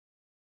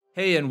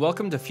Hey, and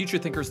welcome to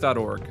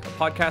futurethinkers.org, a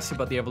podcast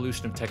about the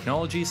evolution of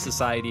technology,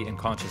 society, and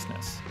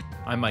consciousness.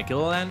 I'm Mike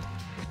Gilliland.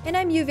 And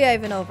I'm Yuvia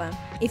Ivanova.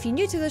 If you're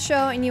new to the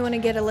show and you want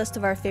to get a list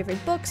of our favorite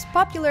books,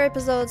 popular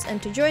episodes,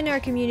 and to join our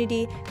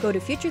community, go to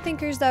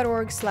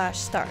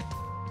futurethinkers.org/start.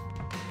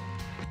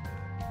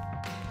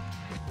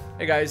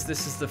 Hey guys,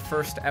 this is the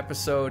first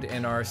episode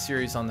in our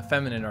series on the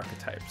feminine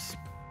archetypes.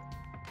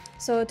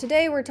 So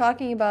today we're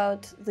talking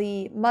about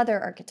the mother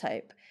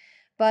archetype.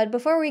 But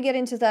before we get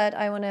into that,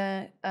 I want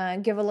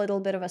to give a little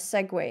bit of a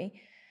segue.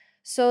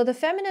 So the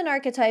feminine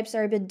archetypes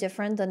are a bit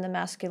different than the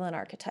masculine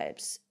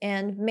archetypes.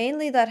 And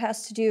mainly that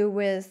has to do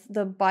with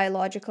the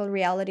biological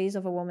realities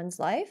of a woman's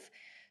life.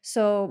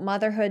 So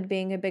motherhood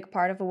being a big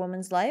part of a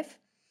woman's life.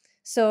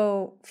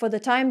 So for the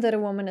time that a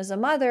woman is a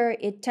mother,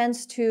 it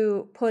tends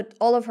to put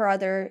all of her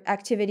other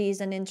activities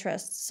and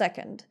interests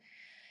second.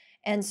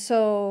 And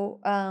so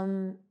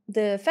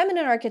the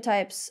feminine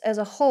archetypes as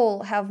a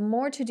whole have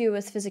more to do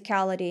with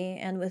physicality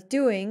and with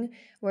doing,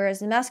 whereas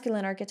the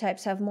masculine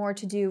archetypes have more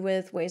to do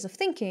with ways of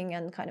thinking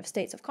and kind of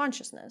states of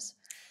consciousness.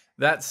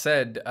 That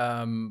said,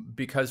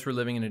 because we're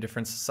living in a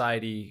different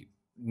society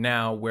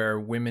now where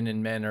women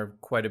and men are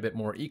quite a bit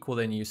more equal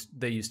than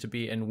they used to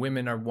be, and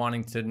women are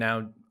wanting to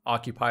now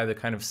occupy the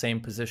kind of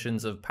same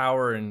positions of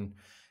power and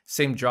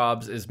same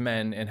jobs as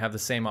men and have the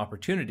same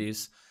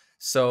opportunities.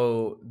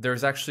 So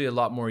there's actually a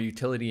lot more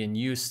utility and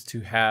use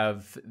to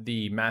have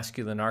the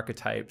masculine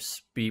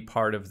archetypes be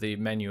part of the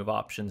menu of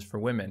options for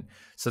women.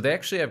 So they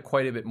actually have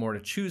quite a bit more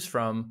to choose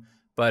from,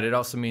 but it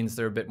also means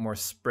they're a bit more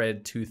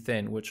spread too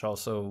thin, which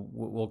also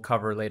we'll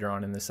cover later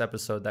on in this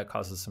episode. That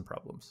causes some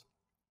problems.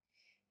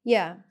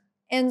 Yeah.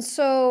 And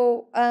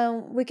so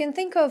we can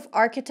think of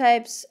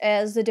archetypes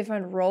as the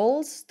different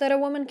roles that a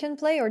woman can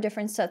play or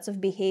different sets of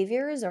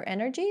behaviors or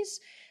energies.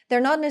 They're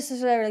not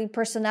necessarily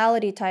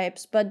personality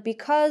types, but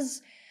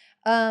because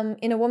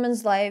in a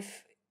woman's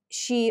life,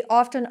 she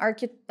often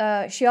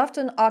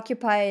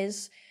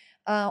occupies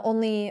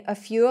only a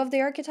few of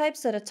the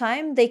archetypes at a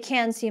time, they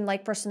can seem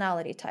like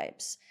personality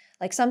types.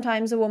 Like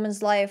sometimes a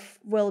woman's life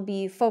will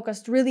be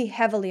focused really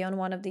heavily on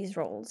one of these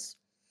roles.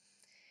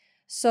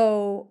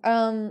 So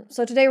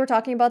today we're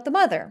talking about the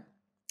mother.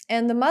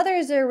 And the mother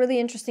is a really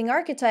interesting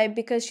archetype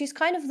because she's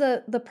kind of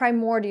the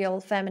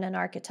primordial feminine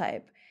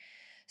archetype.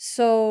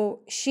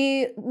 So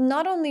she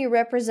not only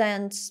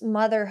represents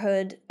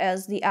motherhood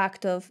as the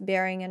act of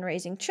bearing and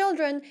raising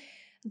children,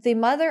 the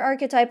mother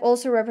archetype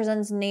also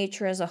represents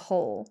nature as a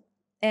whole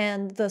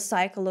and the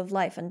cycle of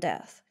life and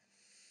death.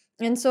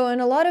 And so in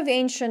a lot of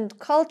ancient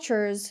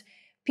cultures,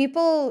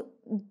 people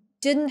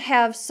didn't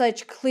have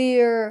such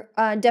clear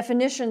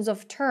definitions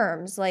of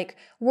terms, like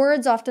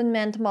words often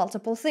meant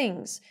multiple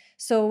things.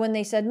 So when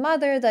they said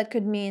mother, that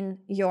could mean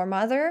your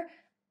mother,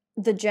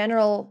 the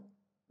general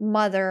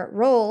mother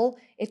role.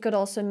 It could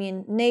also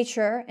mean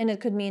nature, and it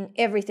could mean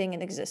everything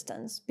in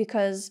existence,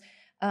 because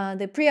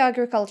the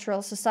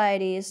pre-agricultural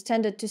societies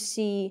tended to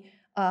see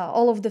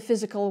all of the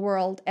physical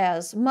world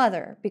as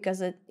mother,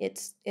 because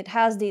it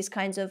has these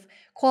kinds of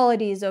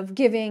qualities of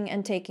giving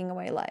and taking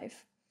away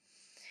life.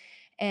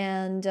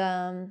 And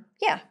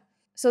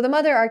so the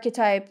mother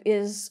archetype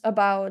is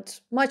about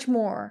much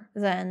more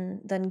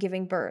than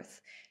giving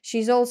birth.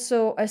 She's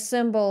also a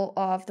symbol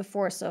of the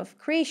force of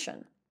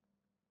creation.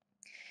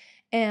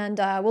 And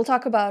we'll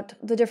talk about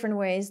the different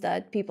ways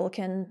that people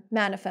can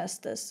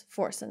manifest this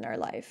force in their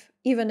life,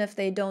 even if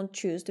they don't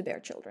choose to bear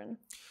children.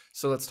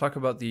 So let's talk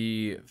about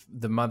the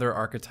mother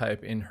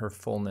archetype in her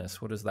fullness.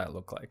 What does that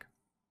look like?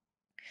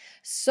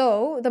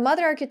 So the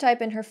mother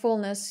archetype in her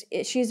fullness,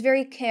 she's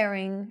very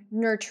caring,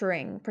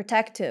 nurturing,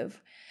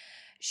 protective.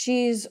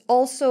 She's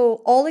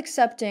also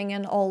all-accepting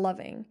and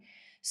all-loving.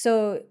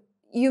 So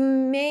you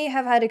may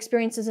have had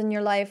experiences in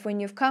your life when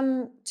you've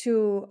come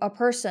to a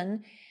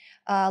person,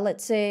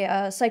 let's say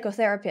a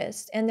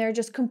psychotherapist, and they're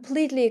just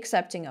completely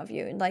accepting of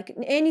you. Like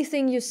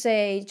anything you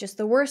say, just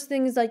the worst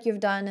things that you've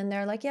done, and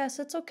they're like, yes,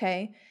 it's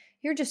okay.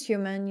 You're just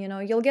human,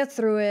 you'll get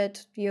through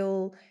it.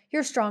 You're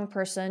a strong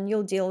person.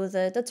 You'll deal with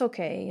it. That's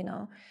okay,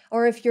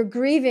 Or if you're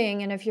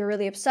grieving and if you're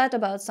really upset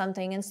about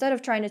something, instead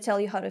of trying to tell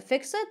you how to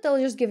fix it, they'll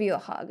just give you a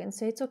hug and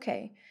say, it's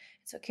okay.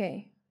 It's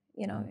okay.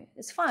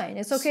 It's fine.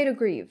 It's okay to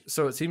grieve.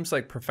 So it seems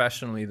like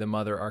professionally, the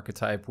mother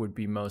archetype would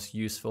be most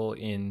useful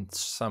in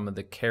some of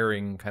the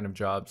caring kind of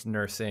jobs,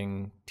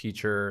 nursing,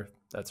 teacher,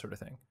 that sort of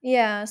thing.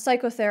 Yeah,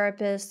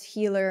 psychotherapist,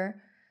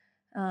 healer,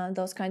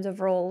 those kinds of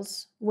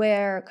roles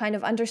where kind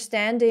of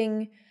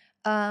understanding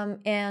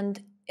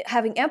and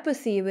having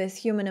empathy with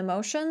human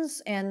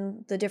emotions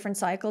and the different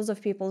cycles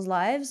of people's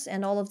lives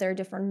and all of their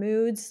different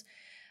moods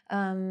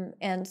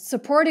and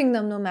supporting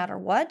them no matter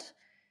what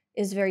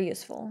is very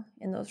useful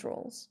in those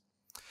roles.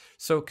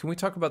 So can we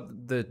talk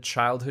about the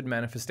childhood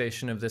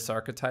manifestation of this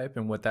archetype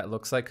and what that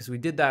looks like? Because we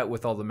did that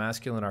with all the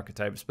masculine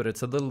archetypes, but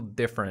it's a little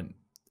different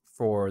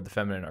for the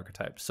feminine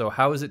archetype. So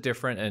how is it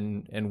different,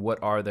 and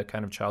what are the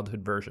kind of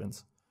childhood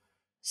versions?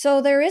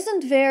 So there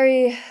isn't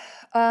very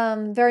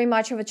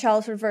much of a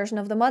childhood version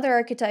of the mother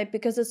archetype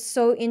because it's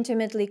so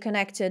intimately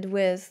connected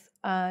with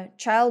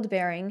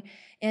childbearing.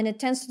 and it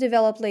tends to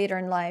develop later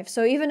in life.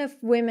 So even if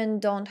women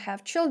don't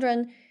have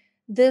children,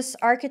 this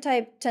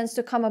archetype tends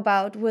to come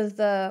about with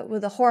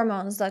the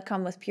hormones that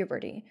come with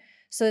puberty.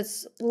 So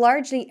it's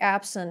largely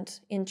absent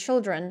in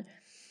children.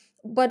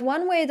 But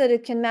one way that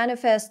it can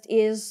manifest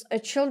is a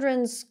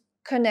children's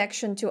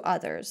connection to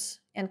others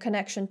and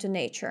connection to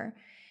nature.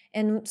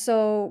 And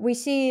so we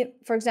see,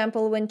 for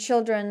example, when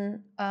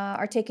children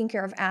are taking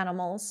care of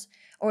animals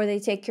or they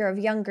take care of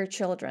younger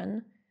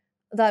children,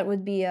 that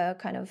would be a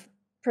kind of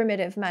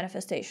primitive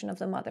manifestation of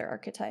the mother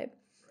archetype.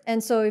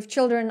 And so if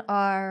children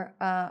are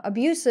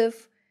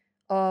abusive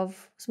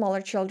of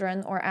smaller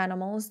children or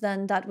animals,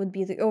 then that would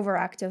be the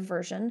overactive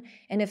version.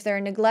 And if they're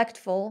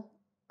neglectful,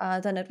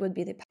 then it would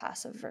be the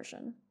passive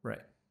version.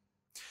 Right.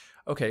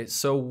 Okay,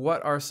 so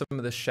what are some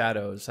of the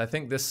shadows? I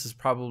think this is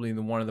probably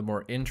one of the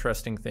more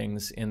interesting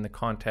things in the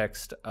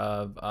context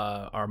of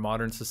our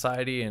modern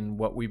society and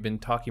what we've been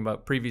talking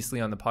about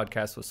previously on the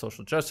podcast with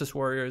social justice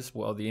warriors.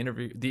 Well, the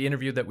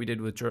interview that we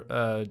did with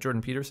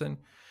Jordan Peterson.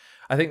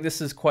 I think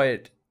this is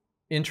quite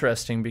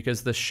interesting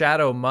because the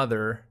shadow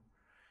mother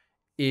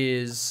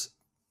is,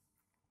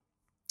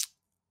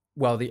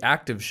 well, the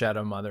active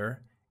shadow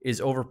mother is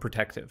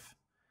overprotective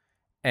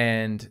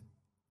and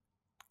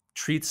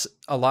treats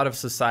a lot of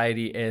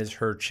society as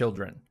her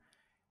children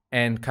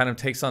and kind of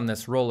takes on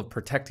this role of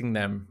protecting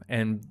them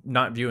and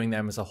not viewing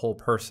them as a whole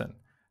person.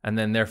 And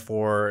then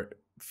therefore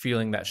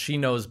feeling that she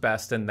knows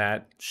best and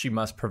that she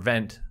must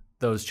prevent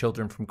those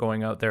children from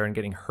going out there and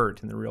getting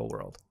hurt in the real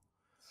world.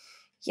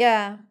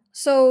 Yeah.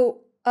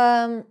 So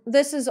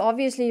this is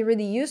obviously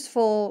really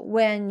useful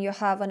when you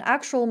have an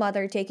actual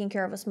mother taking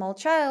care of a small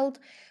child.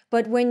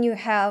 But when you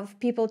have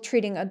people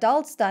treating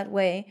adults that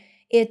way,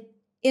 it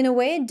in a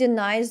way, it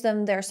denies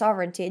them their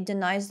sovereignty. It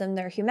denies them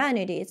their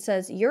humanity. It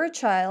says, you're a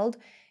child.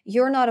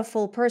 You're not a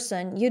full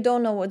person. You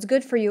don't know what's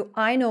good for you.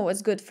 I know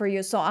what's good for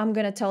you, so I'm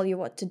going to tell you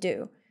what to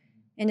do.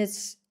 And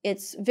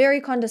it's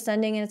very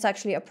condescending, and it's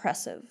actually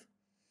oppressive.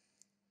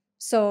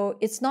 So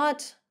it's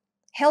not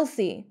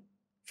healthy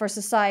for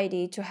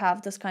society to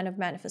have this kind of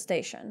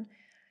manifestation.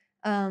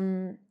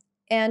 And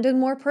in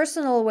more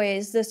personal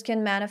ways, this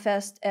can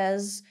manifest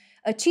as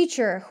a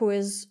teacher who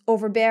is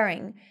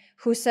overbearing,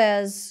 who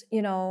says,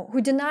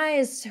 who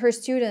denies her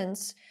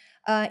students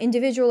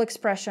individual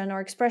expression or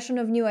expression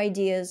of new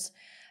ideas.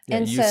 Yeah,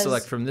 and you says,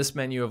 select from this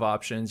menu of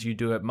options, you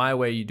do it my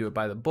way, you do it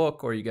by the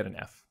book, or you get an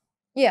F.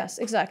 Yes,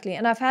 exactly.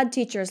 And I've had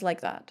teachers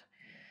like that.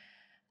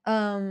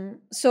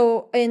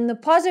 So in the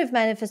positive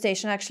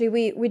manifestation, actually,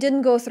 we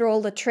didn't go through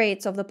all the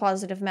traits of the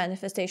positive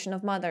manifestation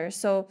of mother.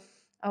 So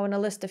I want to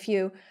list a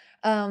few.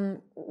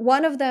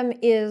 One of them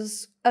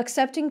is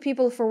accepting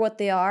people for what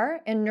they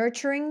are and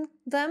nurturing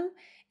them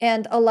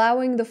and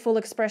allowing the full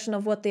expression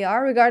of what they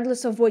are,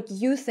 regardless of what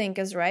you think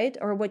is right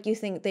or what you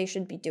think they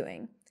should be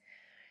doing.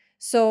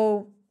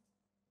 So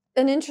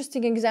an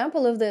interesting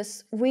example of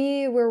this,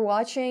 we were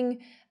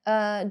watching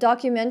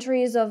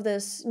documentaries of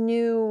this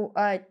new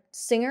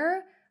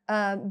singer,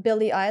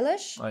 Billie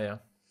Eilish. Oh, yeah.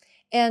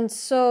 And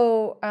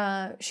so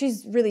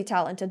she's really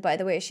talented, by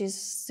the way. She's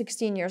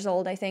 16 years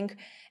old, I think.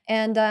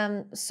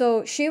 And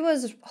so she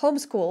was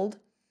homeschooled,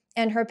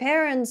 and her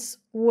parents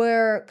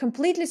were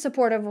completely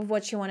supportive of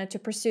what she wanted to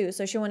pursue.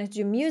 So she wanted to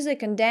do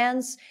music and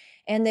dance,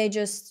 and they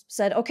just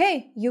said,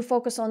 okay, you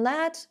focus on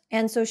that.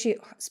 And so she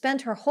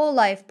spent her whole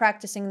life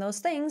practicing those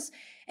things.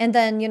 And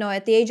then,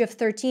 at the age of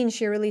 13,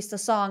 she released a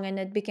song, and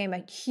it became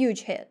a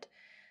huge hit.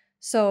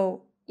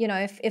 So,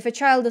 if a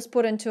child is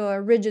put into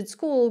a rigid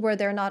school where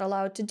they're not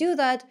allowed to do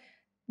that,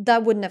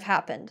 that wouldn't have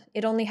happened.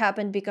 It only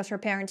happened because her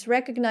parents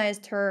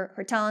recognized her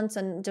talents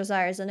and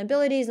desires and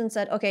abilities and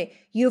said, okay,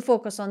 you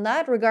focus on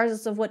that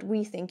regardless of what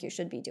we think you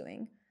should be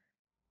doing.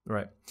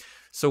 Right.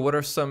 So what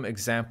are some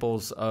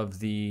examples of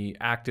the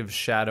active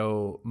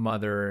shadow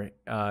mother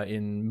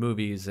in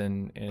movies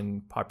and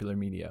in popular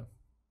media?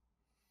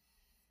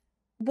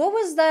 What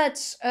was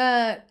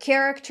that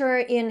character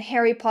in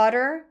Harry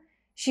Potter?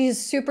 She's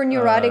super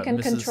neurotic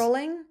and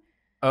controlling.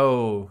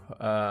 Oh,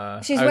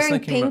 she's wearing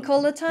pink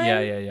all the time.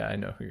 Yeah. I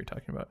know who you're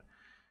talking about.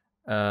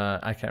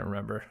 I can't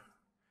remember,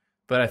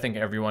 but I think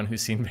everyone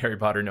who's seen Harry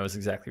Potter knows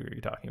exactly what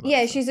you're talking about.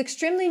 Yeah, so. She's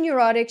extremely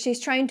neurotic. She's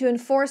trying to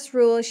enforce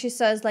rules. She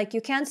says,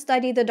 you can't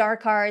study the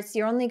dark arts.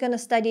 You're only going to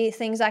study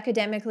things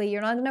academically.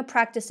 You're not going to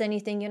practice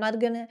anything. You're not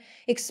going to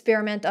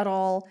experiment at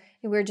all.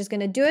 We're just going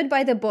to do it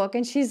by the book.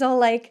 And she's all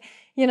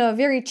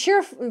very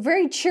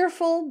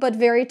cheerful, but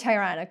very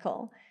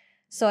tyrannical.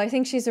 So I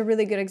think she's a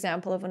really good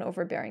example of an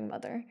overbearing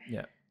mother.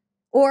 Yeah.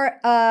 Or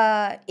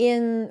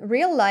in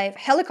real life,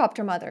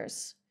 helicopter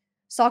mothers,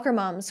 soccer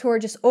moms who are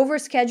just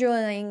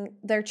overscheduling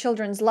their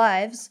children's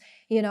lives,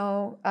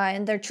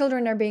 and their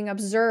children are being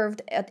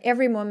observed at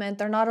every moment.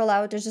 They're not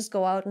allowed to just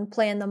go out and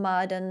play in the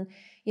mud and,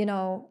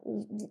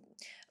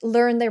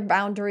 learn their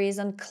boundaries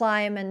and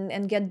climb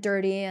and get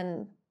dirty.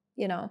 And,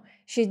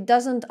 she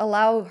doesn't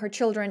allow her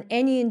children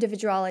any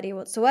individuality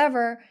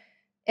whatsoever.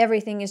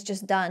 Everything is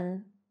just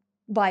done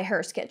by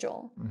her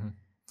schedule. Mm-hmm.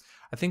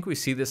 I think we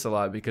see this a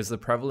lot because the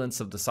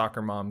prevalence of the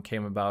soccer mom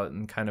came about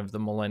in kind of the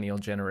millennial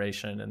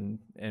generation,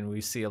 and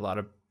we see a lot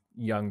of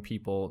young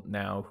people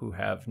now who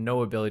have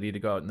no ability to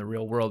go out in the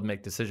real world,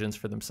 make decisions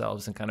for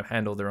themselves and kind of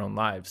handle their own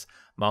lives.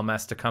 Mom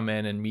has to come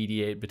in and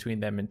mediate between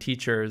them and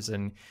teachers,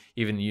 and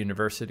even the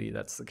university,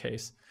 that's the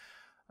case.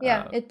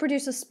 Yeah, it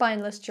produces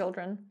spineless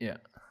children. Yeah.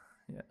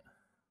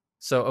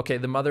 So, okay,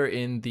 the mother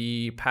in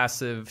the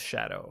passive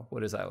shadow,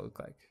 what does that look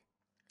like?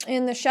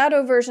 In the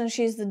shadow version,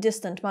 she's the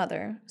distant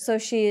mother. So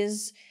she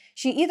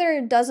either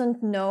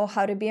doesn't know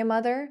how to be a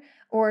mother,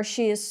 or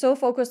she is so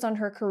focused on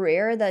her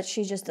career that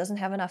she just doesn't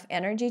have enough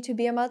energy to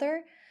be a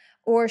mother,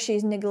 or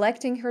she's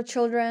neglecting her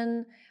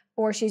children,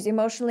 or she's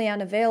emotionally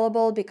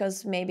unavailable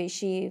because maybe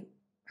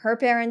her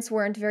parents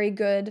weren't very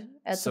good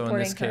at supporting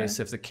her. So in this case,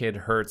 if the kid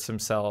hurts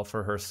himself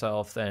or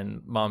herself,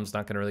 then mom's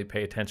not going to really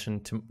pay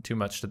attention too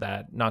much to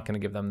that, not going to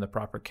give them the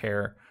proper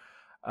care.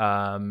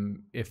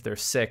 If they're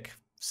sick,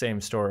 same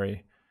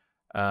story.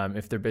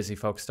 If they're busy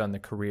focused on the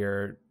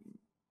career,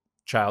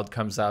 child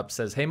comes up,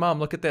 says, "Hey, mom,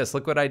 look at this.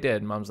 Look what I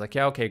did." Mom's like,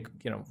 "Yeah, okay,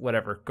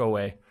 whatever, go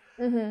away."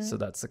 Mm-hmm. So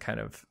that's the kind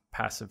of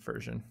passive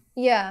version.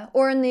 Yeah,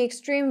 or in the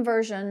extreme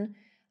version,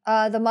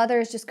 the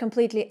mother is just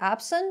completely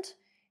absent,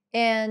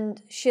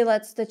 and she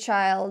lets the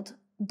child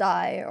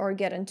die or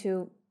get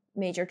into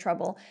major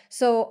trouble.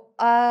 So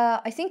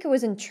I think it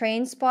was in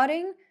Train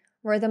Spotting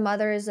where the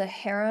mother is a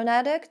heroin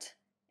addict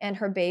and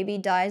her baby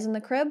dies in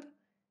the crib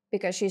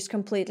because she's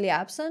completely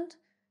absent.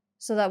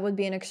 So that would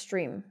be an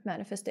extreme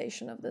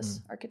manifestation of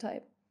this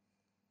archetype.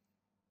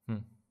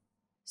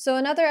 So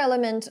another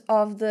element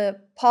of the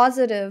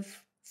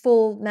positive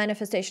full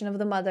manifestation of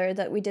the mother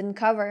that we didn't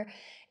cover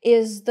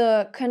is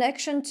the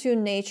connection to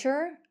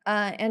nature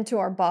and to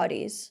our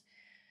bodies.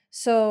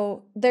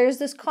 So there's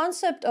this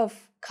concept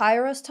of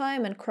kairos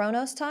time and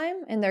chronos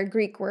time, and they're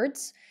Greek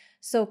words.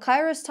 So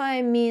kairos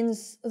time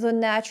means the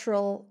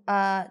natural,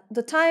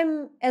 the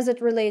time as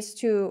it relates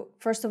to,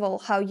 first of all,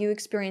 how you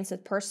experience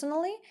it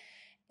personally,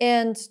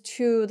 and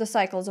to the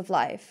cycles of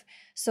life.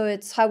 So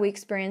it's how we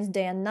experience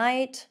day and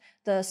night,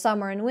 the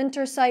summer and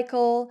winter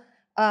cycle,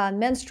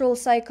 menstrual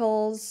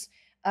cycles,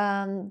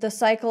 the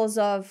cycles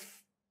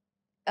of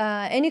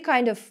any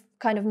kind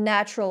of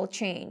natural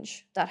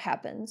change that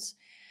happens.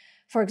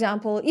 For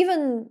example,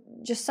 even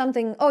just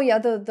something,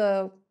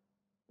 the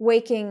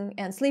waking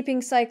and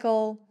sleeping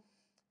cycle,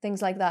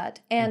 things like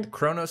that. And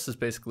chronos is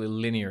basically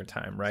linear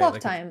time, right? Clock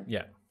time.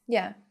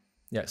 Yeah,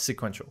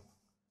 sequential.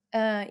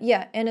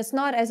 And it's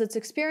not as it's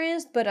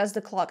experienced, but as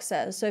the clock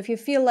says. So if you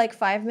feel like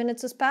 5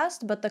 minutes has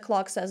passed, but the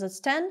clock says it's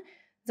 10,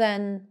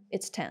 then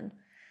it's 10.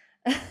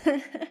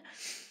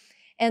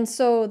 And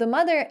so the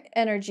mother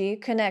energy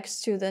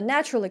connects to the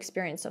natural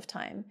experience of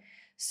time.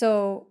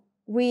 So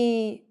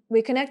we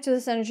connect to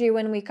this energy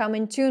when we come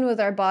in tune with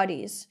our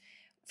bodies.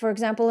 For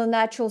example, a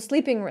natural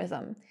sleeping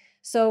rhythm.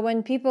 So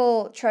when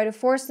people try to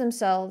force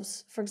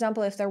themselves, for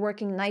example, if they're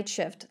working night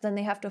shift, then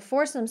they have to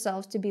force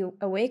themselves to be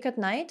awake at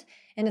night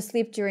and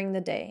asleep during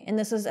the day. And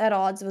this is at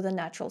odds with a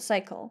natural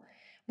cycle.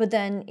 But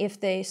then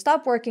if they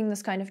stop working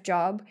this kind of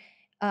job,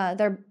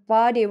 their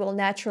body will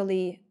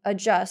naturally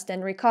adjust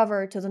and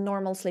recover to the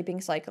normal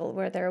sleeping cycle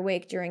where they're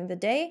awake during the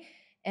day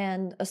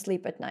and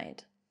asleep at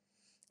night.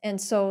 And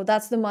so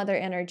that's the mother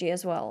energy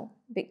as well.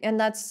 And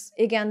that's,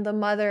 again, the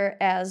mother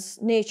as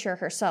nature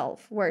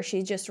herself, where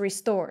she just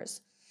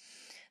restores.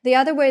 The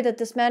other way that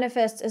this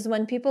manifests is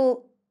when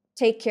people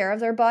take care of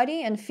their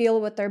body and feel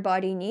what their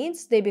body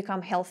needs, they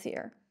become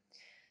healthier.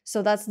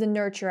 So that's the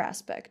nurture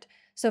aspect.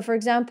 So for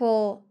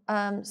example,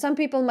 some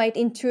people might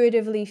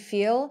intuitively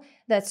feel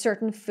that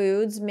certain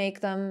foods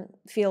make them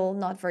feel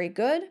not very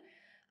good.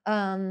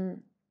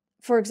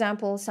 For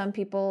example, some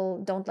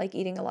people don't like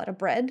eating a lot of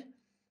bread.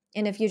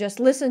 And if you just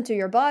listen to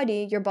your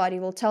body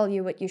will tell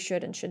you what you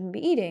should and shouldn't be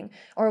eating.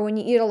 Or when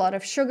you eat a lot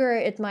of sugar,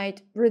 it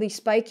might really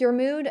spike your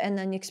mood and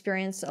then you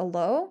experience a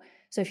low.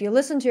 So if you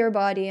listen to your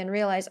body and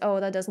realize,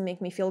 oh, that doesn't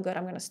make me feel good,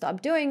 I'm going to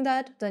stop doing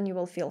that, then you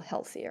will feel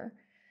healthier.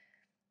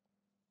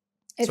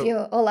 If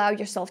you allow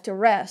yourself to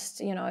rest,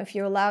 if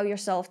you allow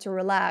yourself to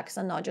relax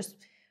and not just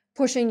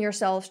pushing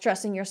yourself,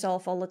 stressing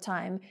yourself all the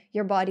time,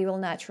 your body will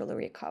naturally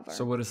recover.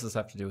 So what does this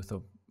have to do with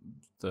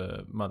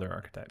the mother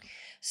archetype?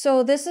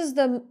 So this is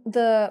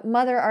the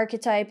mother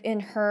archetype in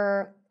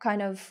her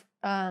kind of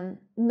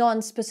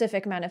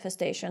non-specific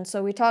manifestation.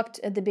 So we talked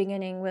at the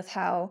beginning with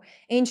how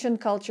ancient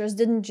cultures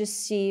didn't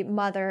just see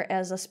mother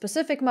as a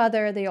specific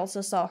mother, they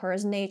also saw her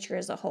as nature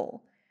as a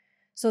whole.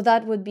 So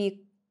that would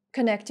be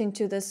connecting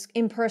to this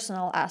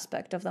impersonal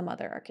aspect of the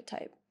mother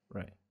archetype.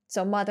 Right.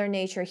 So mother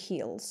nature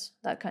heals,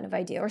 that kind of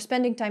idea, or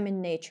spending time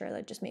in nature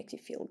that just makes you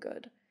feel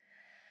good.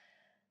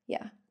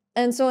 Yeah.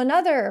 And so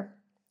another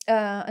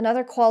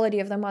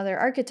quality of the mother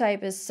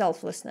archetype is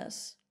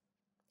selflessness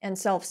and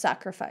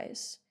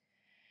self-sacrifice.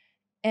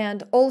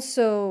 And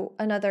also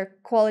another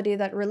quality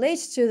that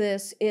relates to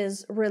this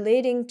is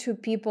relating to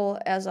people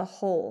as a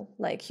whole,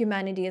 like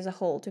humanity as a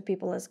whole, to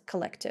people as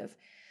collective.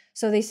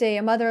 So they say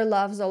a mother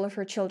loves all of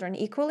her children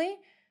equally.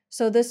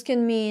 So this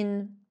can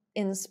mean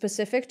in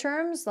specific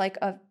terms, like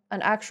an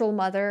actual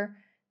mother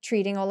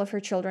treating all of her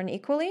children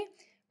equally,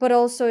 but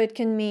also it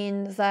can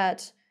mean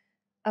that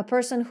A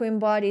person who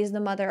embodies the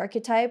mother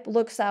archetype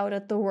looks out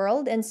at the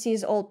world and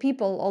sees all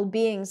people, all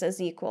beings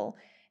as equal.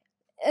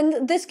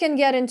 And this can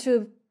get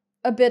into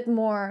a bit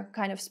more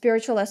kind of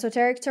spiritual,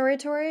 esoteric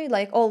territory,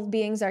 like all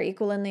beings are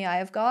equal in the eye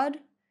of God,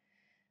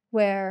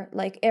 where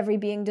like every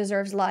being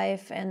deserves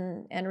life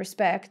and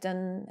respect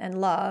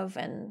and love,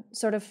 and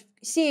sort of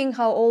seeing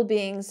how all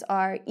beings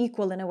are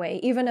equal in a way.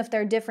 Even if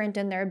they're different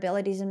in their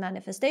abilities and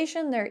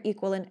manifestation, they're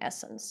equal in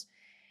essence.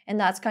 And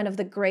that's kind of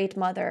the great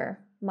mother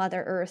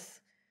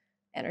Earth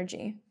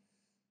energy.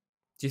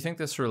 Do you think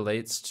this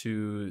relates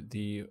to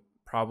the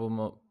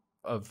problem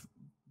of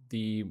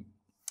the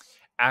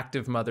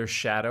active mother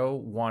shadow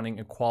wanting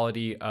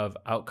equality of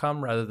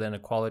outcome rather than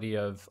equality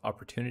of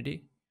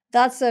opportunity?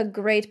 That's a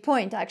great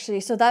point, actually.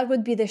 So that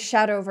would be the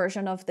shadow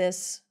version of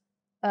this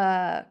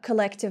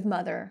collective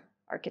mother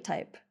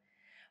archetype.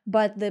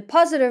 But the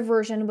positive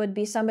version would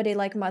be somebody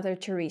like Mother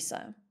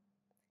Teresa,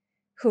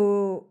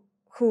 who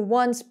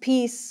wants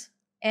peace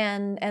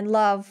and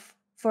love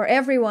for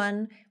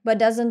everyone, but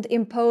doesn't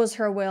impose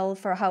her will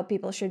for how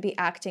people should be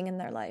acting in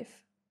their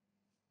life.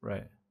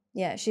 Right.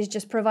 Yeah, she's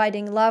just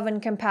providing love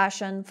and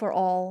compassion for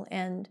all.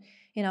 And,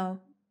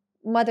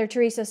 Mother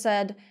Teresa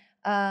said,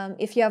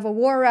 if you have a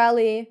war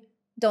rally,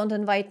 don't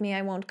invite me,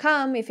 I won't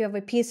come. If you have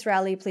a peace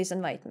rally, please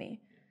invite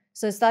me.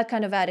 So it's that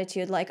kind of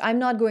attitude, like, I'm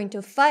not going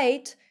to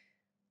fight,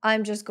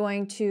 I'm just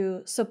going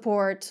to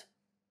support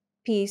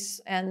peace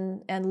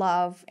and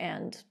love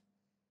and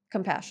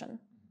compassion.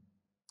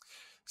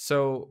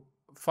 So,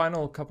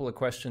 final couple of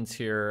questions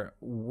here.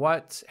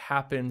 What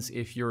happens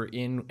if you're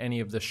in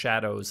any of the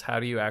shadows? How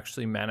do you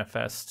actually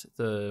manifest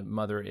the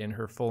mother in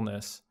her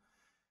fullness?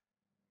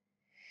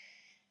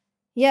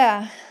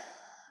 Yeah,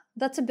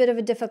 that's a bit of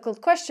a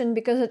difficult question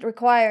because it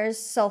requires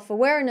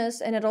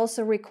self-awareness, and it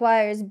also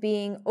requires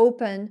being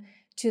open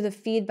to the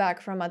feedback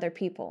from other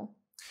people.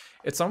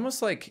 It's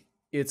almost like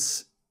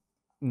it's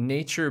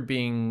nature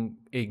being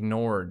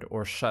ignored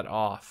or shut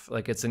off.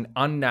 Like it's an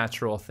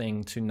unnatural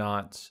thing to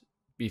not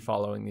be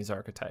following these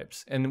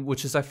archetypes, and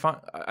which is I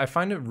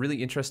find a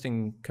really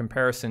interesting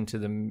comparison to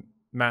the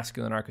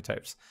masculine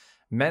archetypes.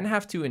 Men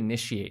have to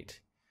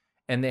initiate,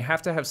 and they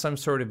have to have some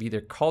sort of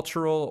either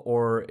cultural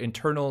or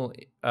internal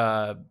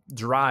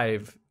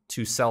drive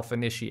to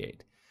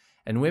self-initiate,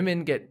 and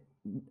women get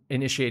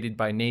initiated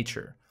by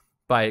nature,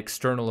 by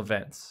external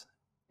events.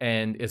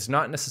 And it's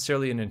not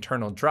necessarily an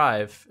internal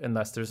drive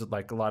unless there's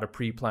like a lot of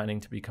pre-planning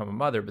to become a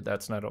mother, but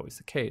that's not always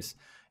the case.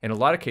 In a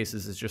lot of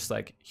cases, it's just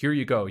like, here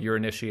you go, you're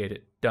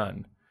initiated,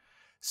 done.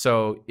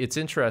 So it's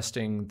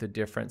interesting, the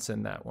difference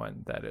in that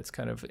one, that it's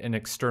kind of an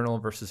external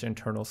versus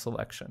internal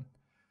selection.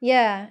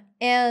 Yeah,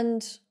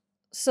 and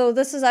so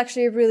this is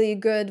actually a really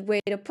good way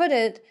to put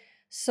it.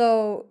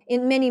 So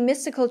in many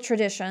mystical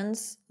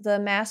traditions, the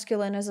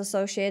masculine is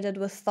associated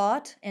with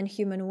thought and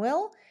human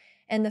will,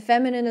 and the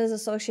feminine is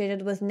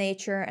associated with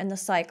nature and the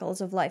cycles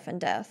of life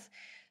and death.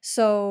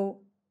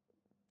 So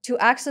to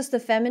access the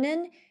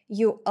feminine,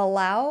 you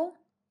allow,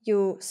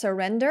 you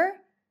surrender,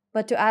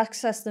 but to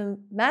access the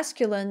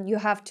masculine, you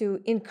have to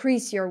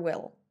increase your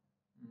will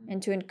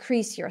and to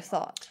increase your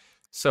thought.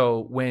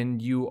 So when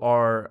you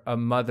are a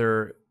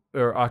mother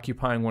or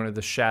occupying one of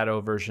the shadow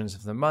versions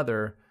of the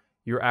mother,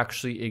 you're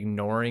actually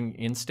ignoring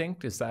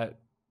instinct.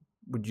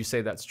 Would you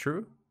say that's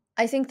true?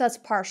 I think that's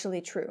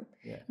partially true.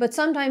 Yeah. But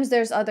sometimes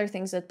there's other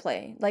things at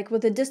play. Like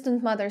with a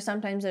distant mother,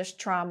 sometimes there's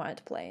trauma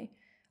at play.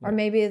 Yeah. Or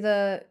maybe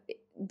the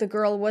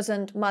girl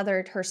wasn't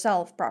mothered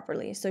herself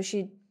properly. So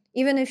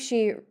even if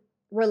she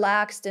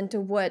relaxed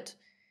into what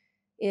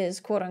is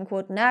quote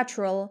unquote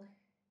natural,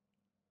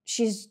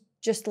 she's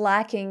just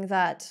lacking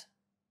that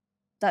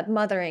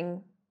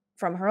mothering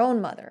from her own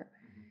mother.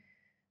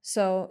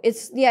 So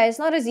it's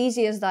not as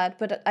easy as that,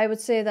 but I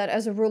would say that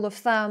as a rule of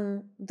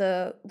thumb,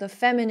 the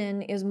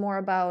feminine is more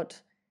about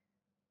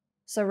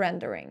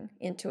surrendering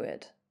into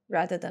it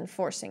rather than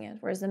forcing it,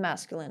 whereas the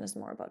masculine is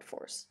more about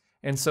force.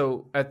 And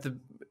so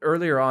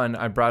earlier on,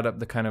 I brought up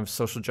the kind of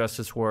social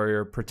justice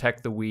warrior,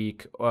 protect the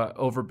weak,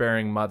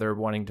 overbearing mother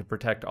wanting to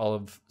protect all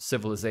of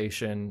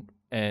civilization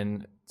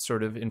and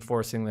sort of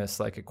enforcing this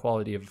like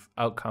equality of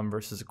outcome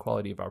versus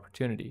equality of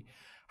opportunity.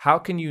 How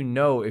can you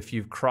know if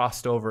you've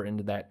crossed over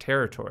into that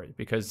territory?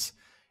 Because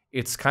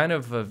it's kind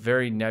of a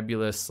very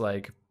nebulous,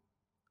 like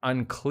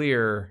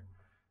unclear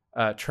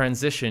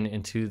transition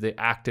into the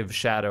active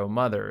shadow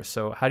mother.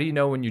 So how do you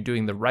know when you're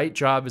doing the right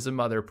job as a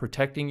mother,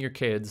 protecting your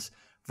kids,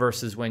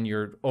 versus when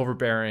you're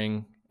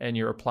overbearing and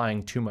you're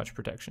applying too much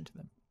protection to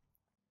them?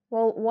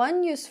 Well,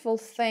 one useful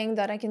thing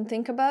that I can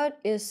think about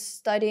is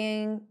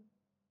studying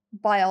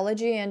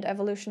biology and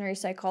evolutionary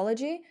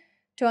psychology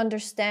to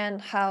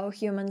understand how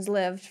humans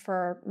lived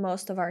for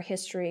most of our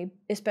history,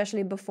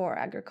 especially before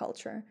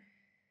agriculture.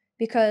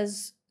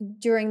 Because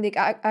during the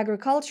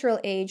agricultural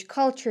age,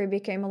 culture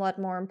became a lot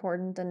more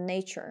important than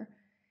nature.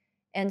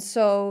 And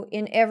so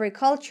in every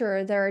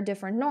culture, there are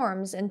different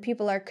norms, and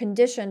people are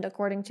conditioned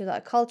according to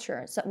that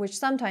culture, which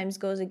sometimes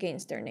goes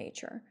against their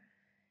nature.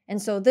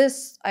 And so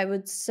this, I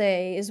would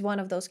say, is one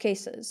of those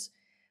cases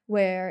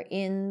where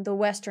in the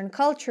Western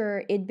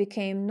culture, it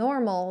became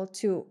normal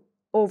to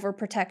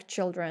overprotect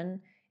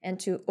children and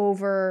to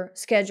over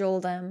schedule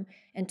them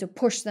and to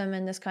push them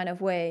in this kind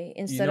of way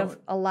instead of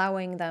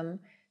allowing them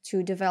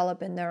to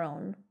develop in their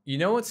own. You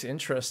know what's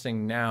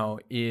interesting now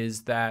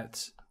is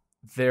that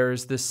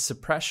there's this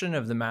suppression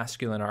of the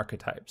masculine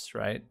archetypes,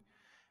 right?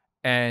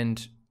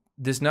 And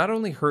this not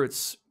only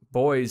hurts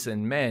boys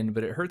and men,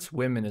 but it hurts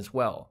women as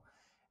well.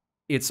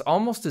 It's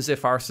almost as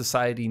if our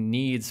society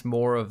needs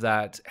more of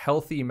that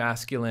healthy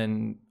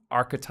masculine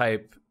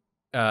archetype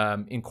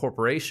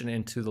incorporation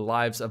into the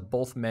lives of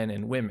both men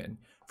and women,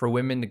 for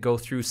women to go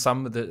through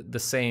some of the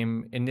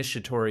same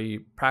initiatory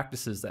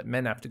practices that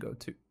men have to go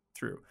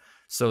through.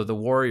 So the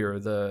warrior,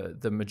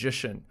 the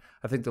magician,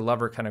 I think the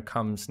lover kind of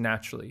comes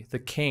naturally. The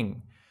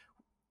king,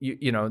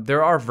 you know,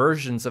 there are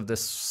versions of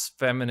this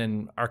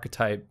feminine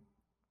archetype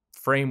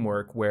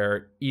framework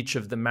where each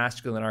of the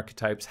masculine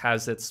archetypes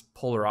has its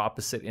polar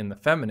opposite in the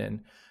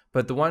feminine,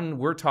 but the one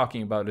we're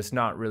talking about is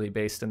not really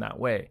based in that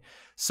way.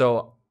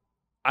 So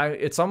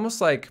it's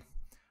almost like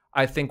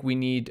I think we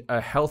need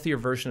a healthier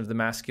version of the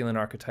masculine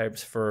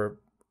archetypes for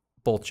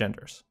both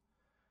genders.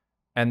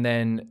 And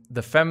then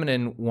the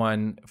feminine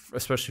one,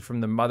 especially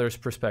from the mother's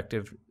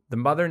perspective, the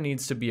mother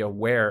needs to be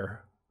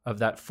aware of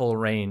that full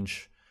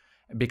range,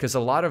 because a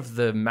lot of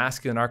the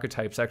masculine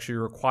archetypes actually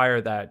require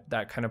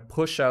that kind of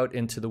push out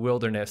into the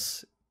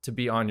wilderness to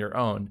be on your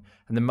own.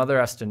 And the mother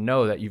has to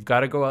know that you've got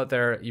to go out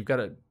there, you've got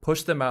to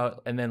push them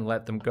out and then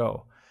let them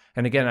go.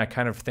 And again, I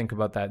kind of think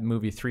about that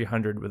movie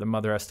 300 where the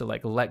mother has to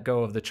like let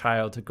go of the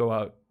child to go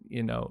out,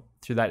 you know,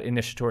 through that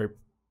initiatory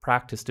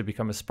practice to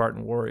become a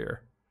Spartan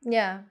warrior.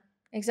 Yeah,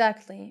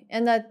 exactly.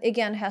 And that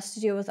again has to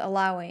do with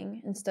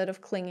allowing instead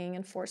of clinging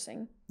and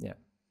forcing. Yeah.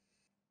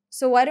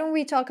 So why don't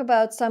we talk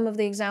about some of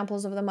the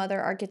examples of the mother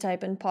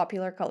archetype in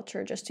popular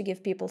culture, just to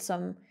give people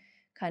some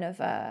kind of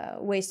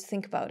ways to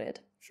think about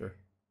it. Sure.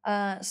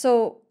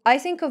 So I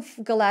think of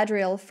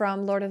Galadriel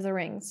from Lord of the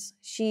Rings.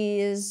 She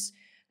is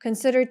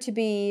considered to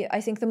be,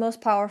 I think, the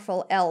most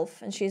powerful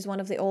elf, and she's one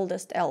of the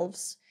oldest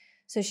elves.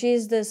 So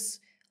she's this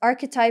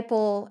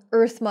archetypal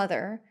earth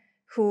mother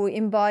who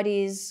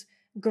embodies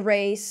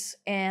grace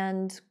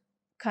and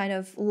kind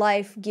of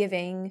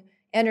life-giving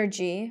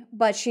energy,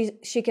 but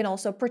she can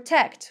also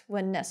protect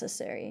when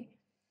necessary.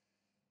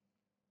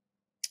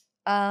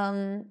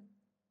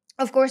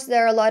 Of course,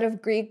 there are a lot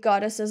of Greek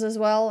goddesses as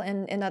well,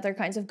 and other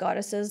kinds of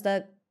goddesses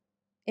that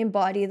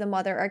embody the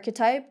mother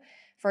archetype.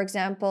 For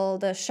example,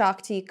 the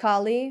Shakti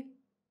Kali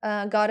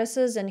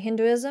goddesses in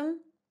Hinduism.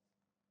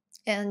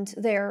 And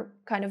they're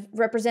kind of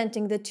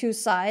representing the two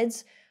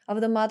sides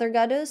of the mother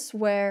goddess,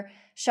 where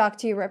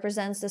Shakti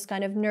represents this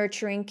kind of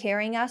nurturing,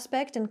 caring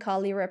aspect, and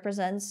Kali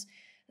represents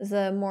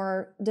the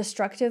more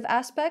destructive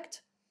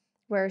aspect,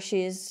 where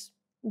she's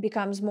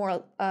becomes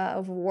more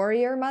of a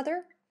warrior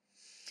mother.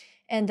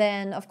 And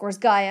then, of course,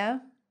 Gaia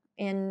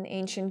in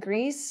ancient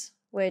Greece,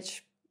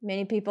 which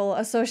many people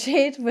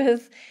associate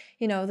with,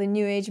 you know, the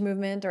New Age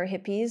movement or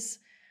hippies.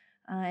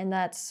 And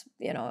that's,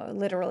 you know, a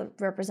literal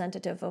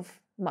representative of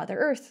Mother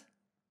Earth.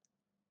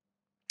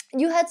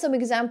 You had some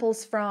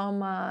examples from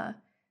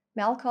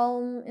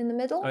Malcolm in the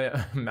Middle. Oh,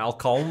 yeah.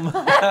 Malcolm.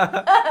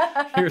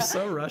 You're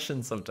so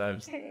Russian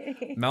sometimes.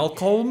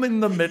 Malcolm in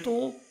the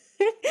Middle.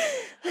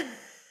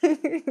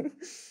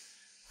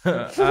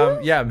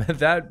 Yeah,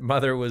 that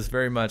mother was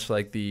very much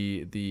like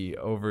the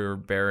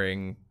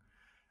overbearing,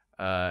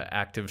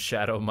 active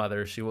shadow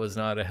mother. She was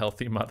not a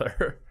healthy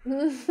mother.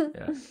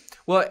 Yeah.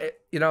 Well,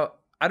 you know,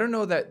 I don't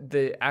know that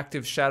the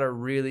active shadow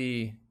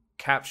really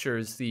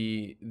captures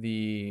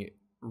the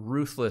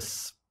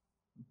ruthless,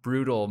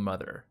 brutal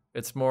mother.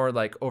 It's more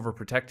like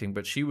overprotecting,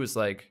 but she was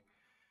like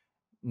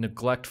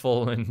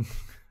neglectful and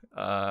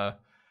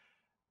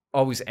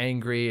always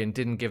angry and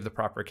didn't give the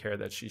proper care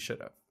that she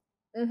should have.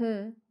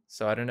 Mm-hmm.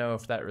 So I don't know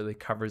if that really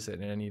covers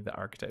it in any of the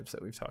archetypes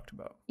that we've talked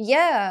about.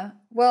 Yeah,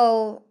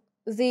 well,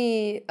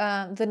 the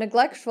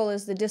neglectful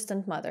is the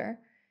distant mother.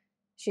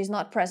 She's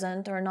not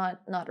present or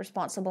not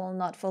responsible,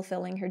 not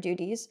fulfilling her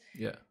duties.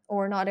 Yeah.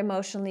 Or not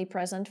emotionally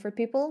present for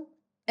people.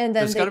 And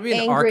then there's got to be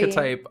an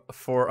archetype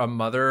for a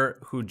mother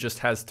who just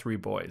has 3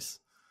 boys.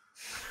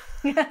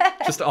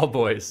 Just all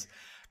boys.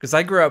 Because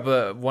I grew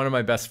up, one of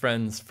my best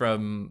friends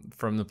from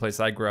the place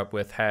I grew up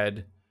with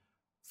had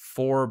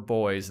 4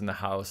 boys in the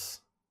house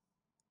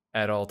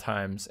at all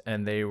times.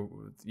 And they,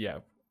 yeah,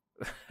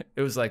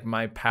 it was like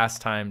my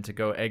pastime to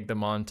go egg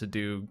them on to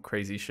do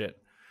crazy shit.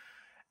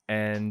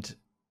 And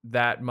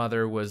that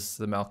mother was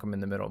the Malcolm in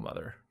the Middle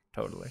mother.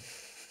 Totally.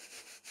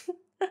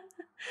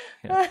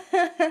 Yeah.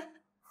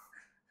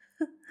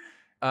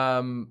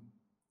 Aunt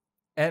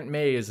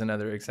May is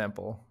another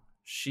example.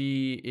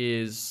 She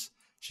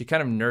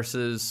kind of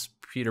nurses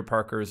Peter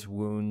Parker's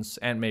wounds.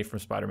 Aunt May from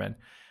Spider-Man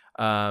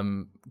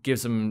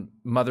gives him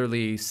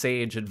motherly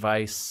sage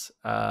advice,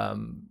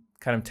 kind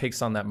of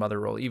takes on that mother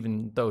role,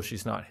 even though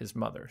she's not his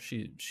mother.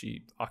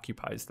 She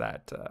occupies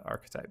that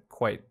archetype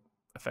quite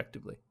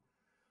effectively.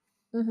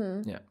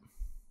 Mm-hmm. Yeah.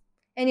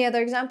 Any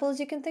other examples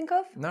you can think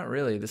of? Not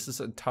really. This is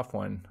a tough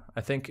one.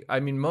 I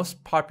mean,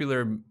 most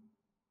popular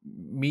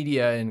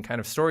media and kind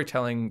of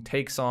storytelling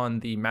takes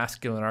on the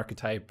masculine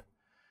archetype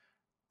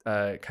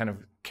kind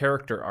of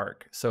character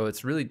arc. So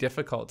it's really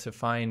difficult to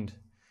find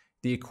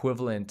the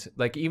equivalent.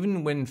 Like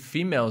even when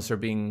females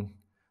are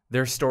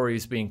their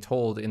stories being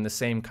told in the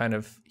same kind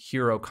of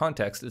hero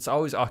context, it's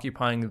always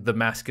occupying the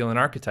masculine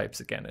archetypes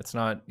again. It's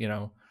not,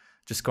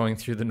 just going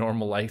through the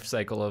normal life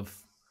cycle of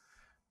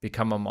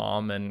become a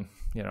mom and,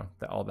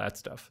 all that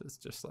stuff. It's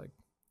just like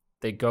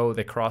they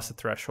cross the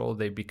threshold,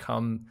 they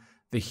become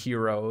the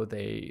hero,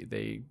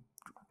 they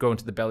go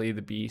into the belly of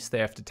the beast, they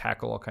have to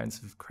tackle all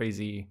kinds of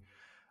crazy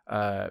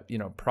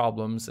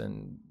problems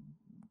and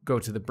go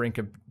to the brink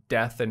of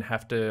death and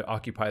have to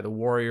occupy the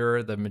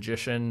warrior, the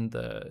magician,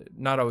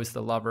 not always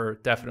the lover,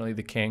 definitely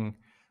the king.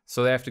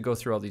 So they have to go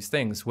through all these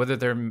things, whether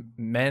they're a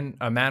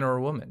man or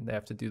a woman, they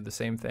have to do the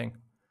same thing.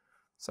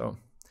 So,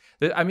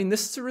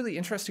 this is a really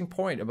interesting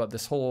point about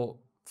this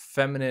whole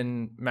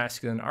feminine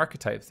masculine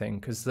archetype thing,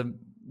 because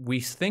we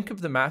think of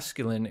the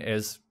masculine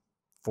as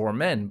for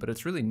men, but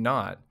it's really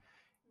not.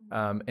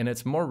 And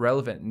it's more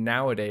relevant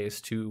nowadays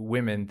to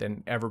women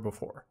than ever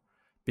before,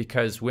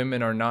 because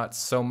women are not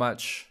so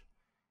much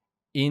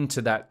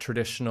into that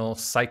traditional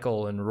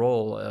cycle and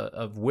role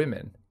of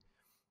women.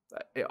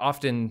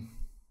 Often,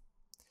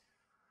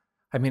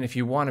 if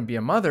you want to be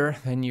a mother,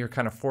 then you're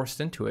kind of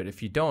forced into it.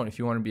 If you want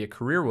to be a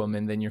career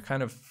woman, then you're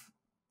kind of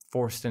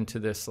forced into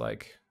this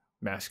like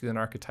masculine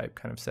archetype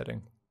kind of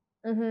setting.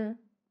 Mm-hmm.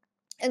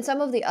 And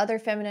some of the other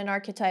feminine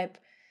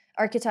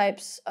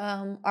archetypes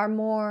are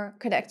more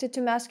connected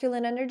to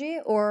masculine energy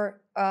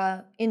or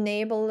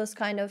enable this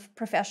kind of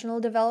professional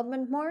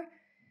development more.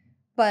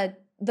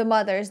 But the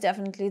mother is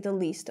definitely the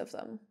least of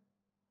them.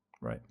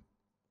 Right.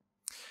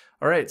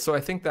 All right. So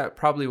I think that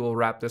probably will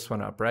wrap this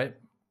one up, right?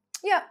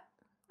 Yeah.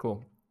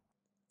 Cool.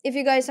 If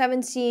you guys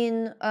haven't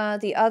seen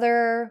the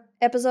other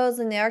episodes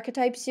in the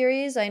Archetype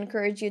series, I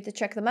encourage you to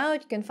check them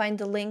out. You can find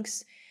the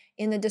links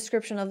in the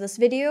description of this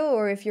video,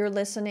 or if you're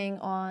listening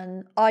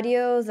on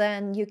audio,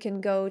 then you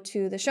can go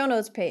to the show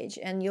notes page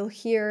and you'll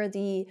hear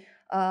the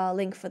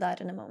link for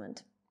that in a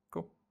moment.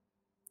 Cool.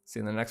 See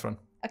you in the next one.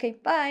 Okay,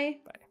 bye.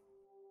 Bye.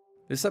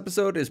 This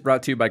episode is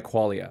brought to you by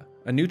Qualia,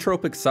 a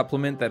nootropic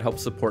supplement that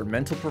helps support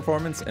mental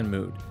performance and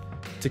mood.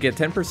 To get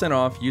 10%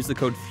 off, use the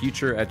code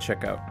FUTURE at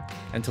checkout.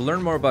 And to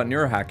learn more about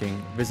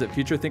neurohacking, visit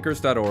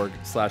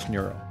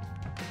futurethinkers.org/neuro.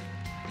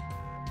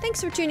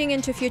 Thanks for tuning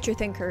in to Future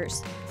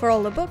Thinkers. For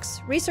all the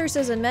books,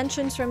 resources, and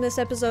mentions from this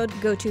episode,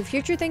 go to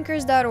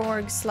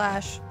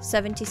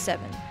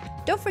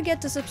futurethinkers.org/77. Don't forget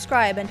to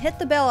subscribe and hit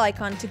the bell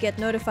icon to get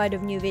notified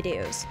of new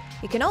videos.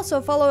 You can also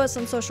follow us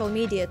on social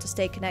media to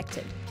stay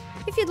connected.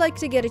 If you'd like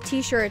to get a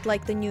t-shirt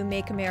like the new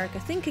Make America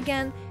Think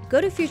Again, go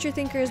to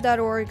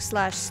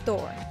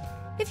futurethinkers.org/store.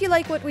 If you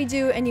like what we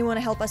do and you want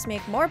to help us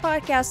make more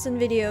podcasts and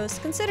videos,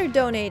 consider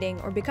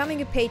donating or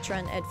becoming a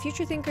patron at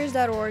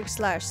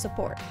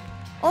futurethinkers.org/support.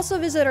 Also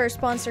visit our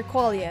sponsor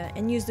Qualia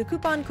and use the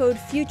coupon code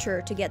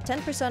FUTURE to get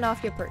 10%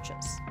 off your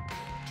purchase.